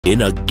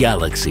In a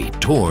galaxy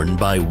torn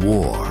by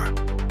war,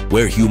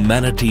 where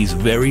humanity's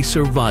very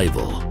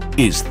survival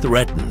is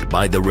threatened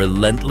by the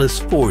relentless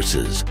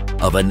forces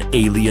of an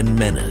alien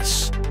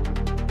menace,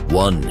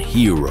 one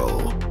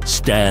hero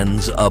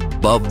stands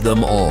above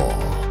them all.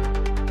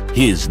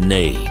 His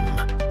name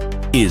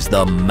is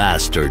the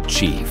Master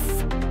Chief,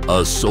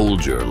 a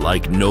soldier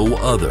like no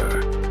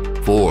other,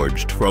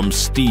 forged from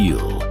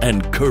steel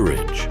and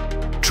courage,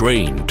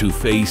 trained to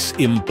face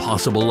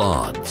impossible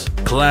odds,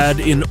 clad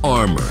in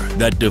armor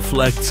that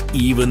deflects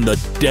even the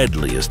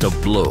deadliest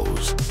of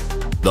blows.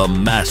 The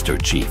Master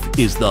Chief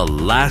is the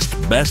last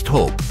best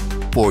hope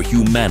for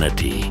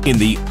humanity in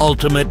the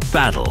ultimate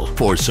battle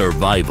for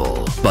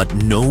survival. But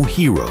no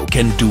hero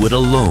can do it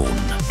alone.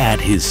 At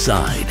his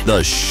side,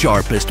 the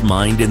sharpest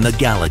mind in the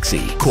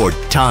galaxy,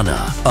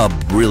 Cortana, a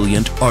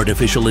brilliant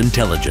artificial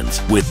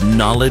intelligence with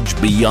knowledge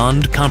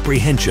beyond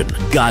comprehension,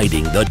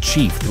 guiding the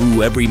Chief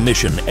through every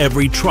mission,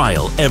 every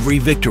trial, every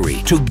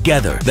victory.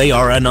 Together, they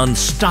are an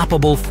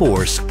unstoppable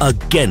force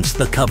against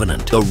the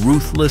Covenant, the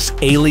ruthless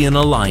alien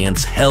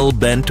alliance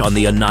hell-bent on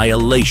the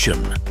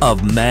annihilation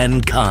of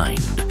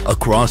mankind.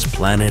 Across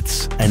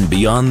planets and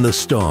beyond the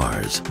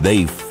stars,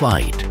 they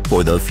fight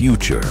for the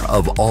future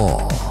of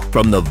all.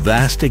 From the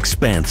vast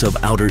expanse of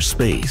outer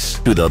space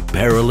to the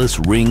perilous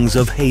rings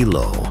of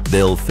Halo,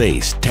 they'll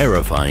face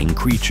terrifying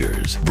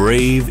creatures,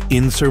 brave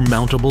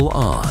insurmountable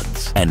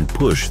odds, and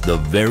push the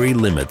very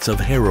limits of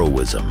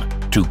heroism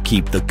to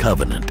keep the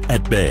Covenant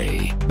at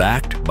bay.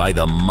 Backed by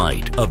the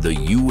might of the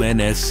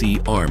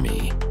UNSC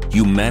Army,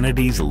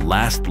 humanity's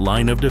last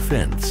line of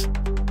defense,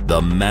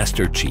 the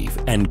Master Chief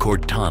and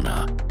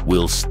Cortana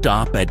will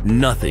stop at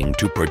nothing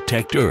to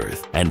protect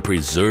Earth and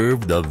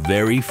preserve the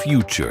very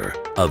future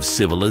of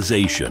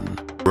civilization.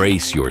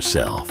 Brace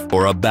yourself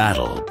for a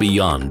battle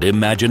beyond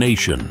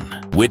imagination.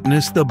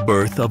 Witness the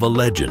birth of a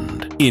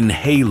legend in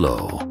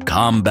Halo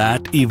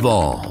Combat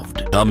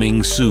Evolved.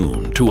 Coming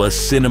soon to a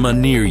cinema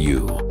near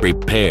you.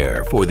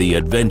 Prepare for the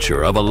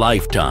adventure of a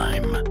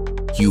lifetime.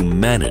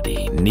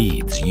 Humanity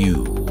needs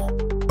you.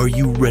 Are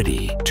you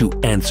ready to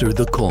answer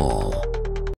the call?